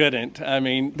 No, you couldn't. I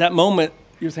mean, that moment,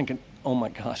 you're thinking, oh my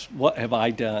gosh, what have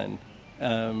I done?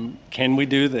 Can we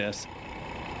do this?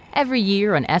 Every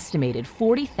year, an estimated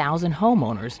 40,000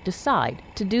 homeowners decide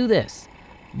to do this.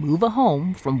 Move a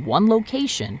home from one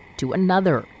location to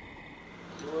another.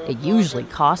 It usually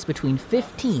costs between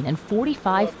 $15,000 and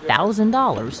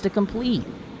 $45,000 to complete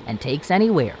and takes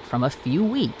anywhere from a few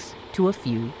weeks to a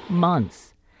few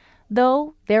months.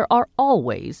 Though there are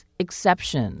always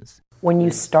exceptions. When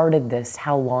you started this,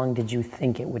 how long did you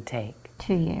think it would take?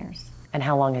 2 years. And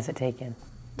how long has it taken?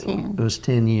 10. It was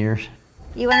 10 years.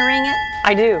 You want to ring it?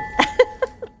 I do.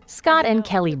 Scott and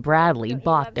Kelly Bradley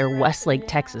bought their Westlake,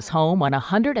 Texas home on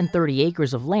 130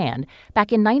 acres of land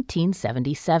back in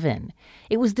 1977.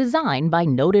 It was designed by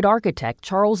noted architect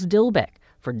Charles Dilbeck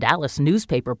for Dallas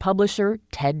newspaper publisher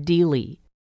Ted Dealey.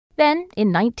 Then,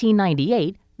 in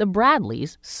 1998, the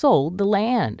Bradleys sold the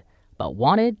land, but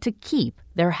wanted to keep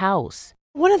their house.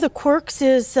 One of the quirks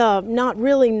is not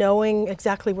really knowing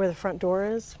exactly where the front door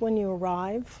is when you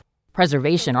arrive.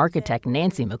 Preservation architect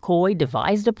Nancy McCoy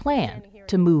devised a plan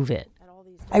to move it.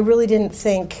 I really didn't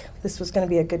think this was going to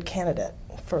be a good candidate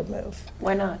for a move.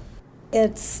 Why not?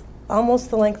 It's almost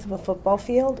the length of a football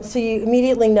field, so you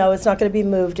immediately know it's not going to be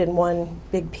moved in one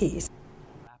big piece.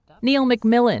 Neil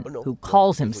McMillan, who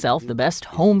calls himself the best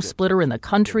home splitter in the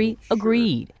country,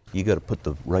 agreed. You got to put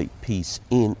the right piece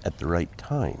in at the right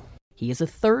time. He is a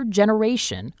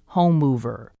third-generation home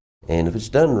mover. And if it's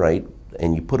done right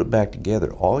and you put it back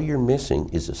together, all you're missing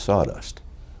is the sawdust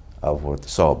of what the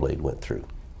saw blade went through.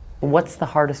 What's the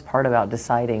hardest part about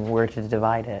deciding where to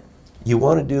divide it? You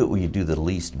want to do it where you do the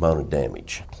least amount of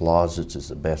damage. Closets is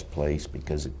the best place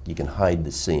because you can hide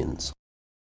the sins.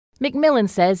 McMillan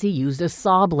says he used a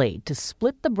saw blade to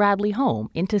split the Bradley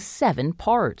home into 7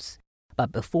 parts.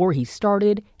 But before he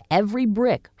started, every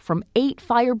brick from 8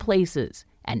 fireplaces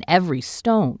and every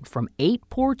stone from 8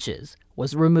 porches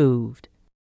was removed.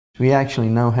 We actually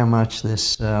know how much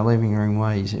this living room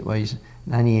weighs. It weighs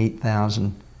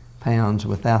 98,000 pounds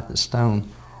without the stone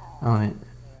on it.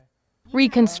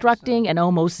 Reconstructing and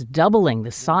almost doubling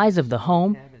the size of the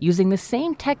home using the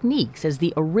same techniques as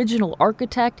the original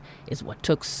architect is what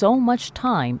took so much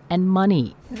time and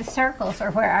money. The circles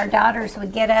are where our daughters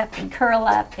would get up and curl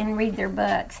up and read their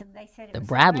books. And they said the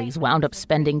Bradleys wound up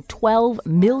spending $12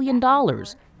 million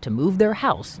to move their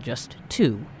house just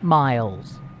 2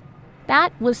 miles.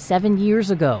 That was 7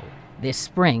 years ago. This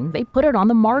spring, they put it on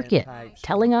the market,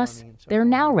 telling us they're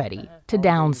now ready to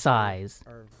downsize.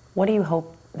 What do you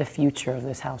hope the future of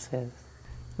this house is?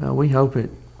 Well, we hope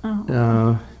it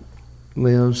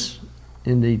lives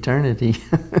into eternity.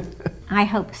 I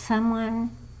hope someone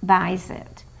buys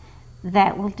it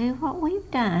that will do what we've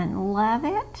done, love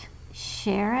it,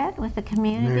 share it with the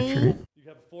community. Nurture it.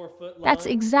 That's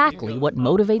exactly what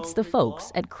motivates the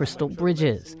folks at Crystal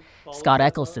Bridges. Scott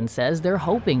Eccleston says they're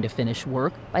hoping to finish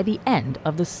work by the end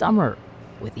of the summer,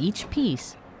 with each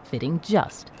piece fitting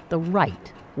just the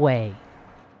right way.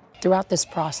 Throughout this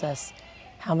process,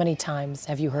 how many times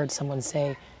have you heard someone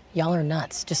say, y'all are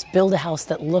nuts, just build a house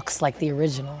that looks like the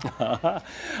original?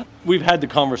 We've had the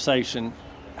conversation,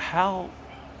 how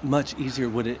much easier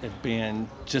would it have been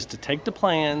just to take the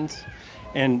plans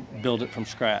and build it from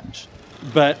scratch?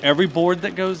 But every board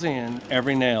that goes in,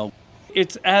 every nail,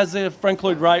 it's as if Frank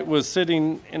Lloyd Wright was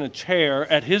sitting in a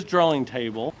chair at his drawing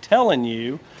table telling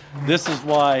you, this is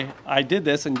why I did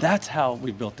this, and that's how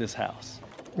we built this house.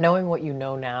 Knowing what you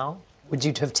know now, would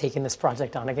you have taken this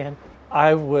project on again?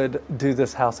 I would do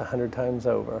this house 100 times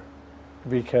over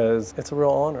because it's a real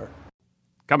honor.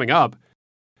 Coming up,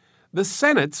 the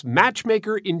Senate's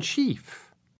matchmaker-in-chief.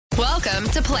 Welcome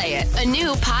to Play It, a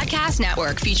new podcast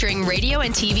network featuring radio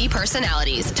and TV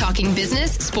personalities talking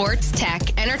business, sports,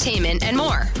 tech, entertainment, and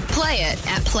more. Play it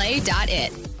at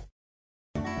play.it.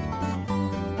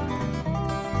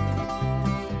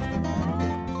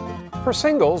 For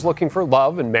singles looking for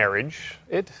love and marriage,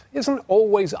 it isn't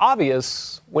always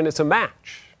obvious when it's a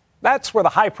match. That's where the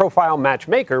high-profile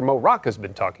matchmaker Mo Rocca's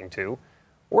been talking to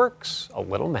works a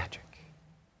little magic.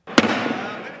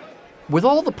 With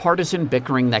all the partisan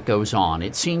bickering that goes on,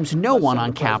 it seems no one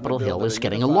on Capitol Hill is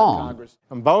getting along.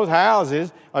 And both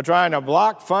houses are trying to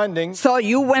block funding. So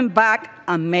you went back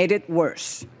and made it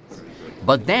worse.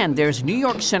 But then there's New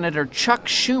York Senator Chuck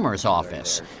Schumer's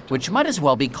office, which might as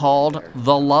well be called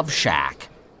the Love Shack.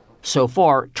 So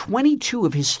far, 22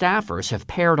 of his staffers have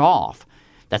paired off.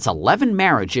 That's 11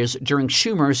 marriages during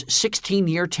Schumer's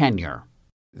 16-year tenure.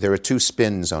 There are 2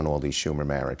 spins on all these Schumer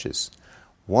marriages.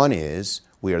 One is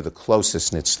we are the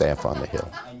closest knit staff on the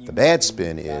Hill. The bad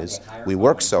spin is we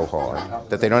work so hard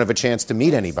that they don't have a chance to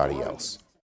meet anybody else.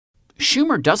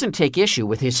 Schumer doesn't take issue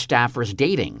with his staffers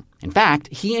dating. In fact,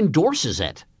 he endorses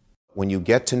it. When you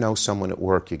get to know someone at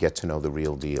work, you get to know the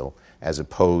real deal, as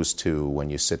opposed to when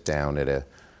you sit down at a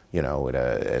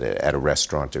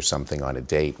restaurant or something on a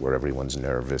date where everyone's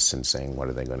nervous and saying, what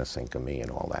are they going to think of me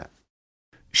and all that.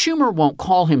 Schumer won't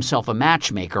call himself a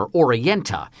matchmaker or a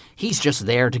yenta. He's just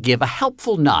there to give a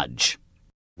helpful nudge.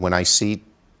 When I see,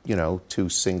 two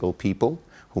single people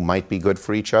who might be good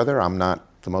for each other, I'm not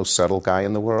the most subtle guy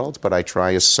in the world, but I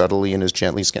try as subtly and as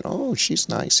gently as I can. Oh, she's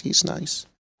nice, he's nice.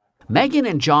 Megan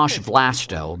and Josh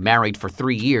Vlasto, married for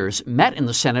 3 years, met in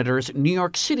the senator's New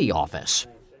York City office.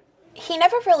 He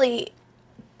never really,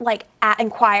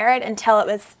 inquired until it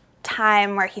was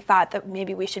time where he thought that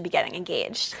maybe we should be getting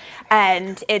engaged.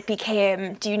 And it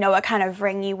became, do you know what kind of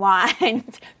ring you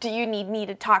want? Do you need me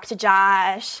to talk to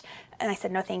Josh? And I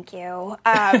said, no, thank you.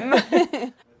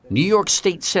 New York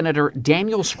State Senator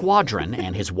Daniel Squadron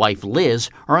and his wife Liz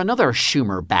are another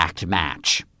Schumer-backed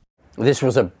match. This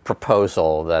was a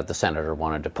proposal that the senator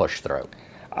wanted to push through.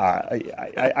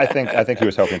 I think he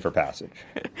was hoping for passage.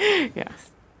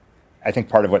 Yes. I think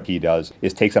part of what he does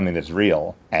is take something that's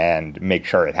real and make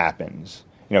sure it happens.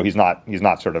 He's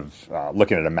not sort of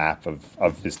looking at a map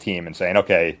of his team and saying,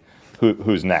 okay,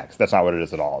 who's next? That's not what it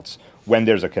is at all. It's when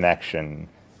there's a connection,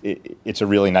 it's a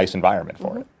really nice environment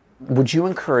for it. Would you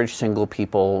encourage single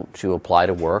people to apply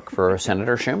to work for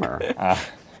Senator Schumer?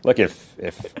 Look,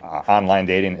 if online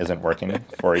dating isn't working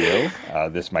for you,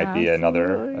 this might be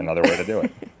another way to do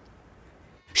it.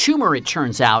 Schumer, it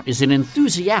turns out, is an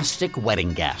enthusiastic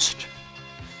wedding guest.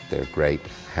 They're great,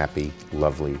 happy,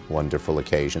 lovely, wonderful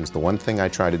occasions. The one thing I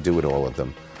try to do at all of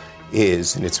them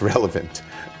is, and it's relevant,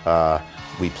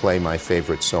 we play my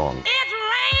favorite song.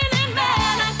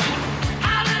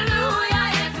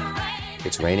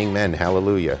 It's raining men,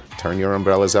 hallelujah. Turn your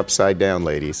umbrellas upside down,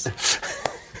 ladies.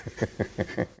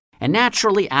 And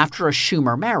naturally, after a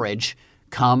Schumer marriage,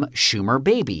 come Schumer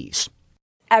babies.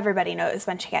 Everybody knows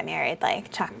when you get married,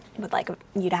 Chuck would like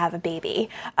you to have a baby.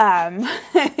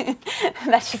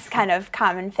 That's just kind of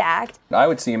common fact. I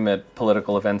would see him at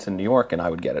political events in New York, and I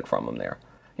would get it from him there.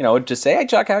 Just say, hey,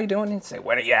 Chuck, how you doing? And he'd say,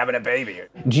 when are you having a baby?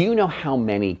 Do you know how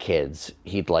many kids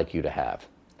he'd like you to have?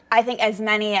 I think as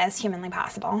many as humanly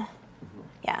possible.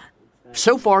 Yeah.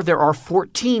 So far, there are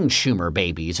 14 Schumer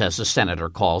babies, as the senator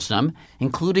calls them,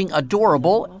 including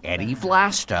adorable Eddie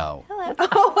Vlasto.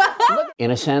 Hello. In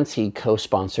a sense, he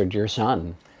co-sponsored your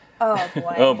son. Oh,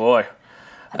 boy. Oh, boy.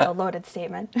 That's a loaded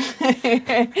statement.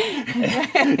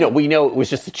 No, we know it was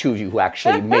just the two of you who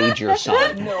actually made your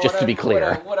son, just to be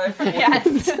clear.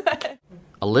 Yes.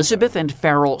 Elizabeth and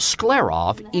Farrell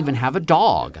Sklarov even have a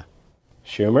dog.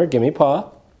 Schumer, give me paw.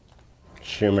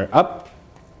 Schumer, up.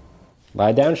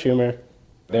 Lie down, Schumer.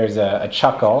 There's a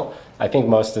chuckle. I think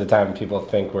most of the time people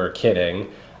think we're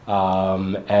kidding.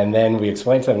 And then we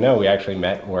explain to them, no, we actually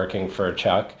meant working for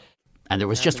Chuck. And there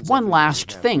was just one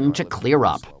last thing to clear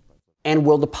up. And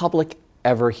will the public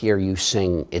ever hear you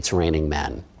sing It's Raining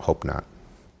Men? Hope not.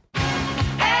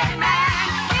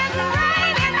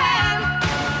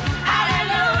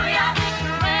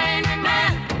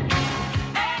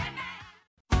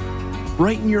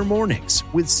 Brighten your mornings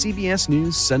with CBS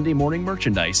News Sunday morning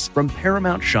merchandise from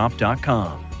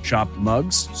ParamountShop.com. Shop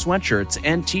mugs, sweatshirts,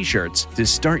 and t-shirts to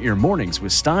start your mornings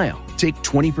with style. Take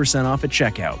 20% off at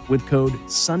checkout with code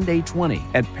SUNDAY20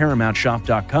 at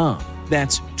ParamountShop.com.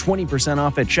 That's 20%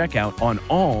 off at checkout on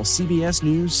all CBS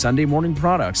News Sunday morning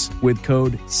products with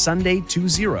code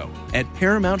SUNDAY20 at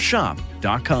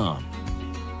ParamountShop.com.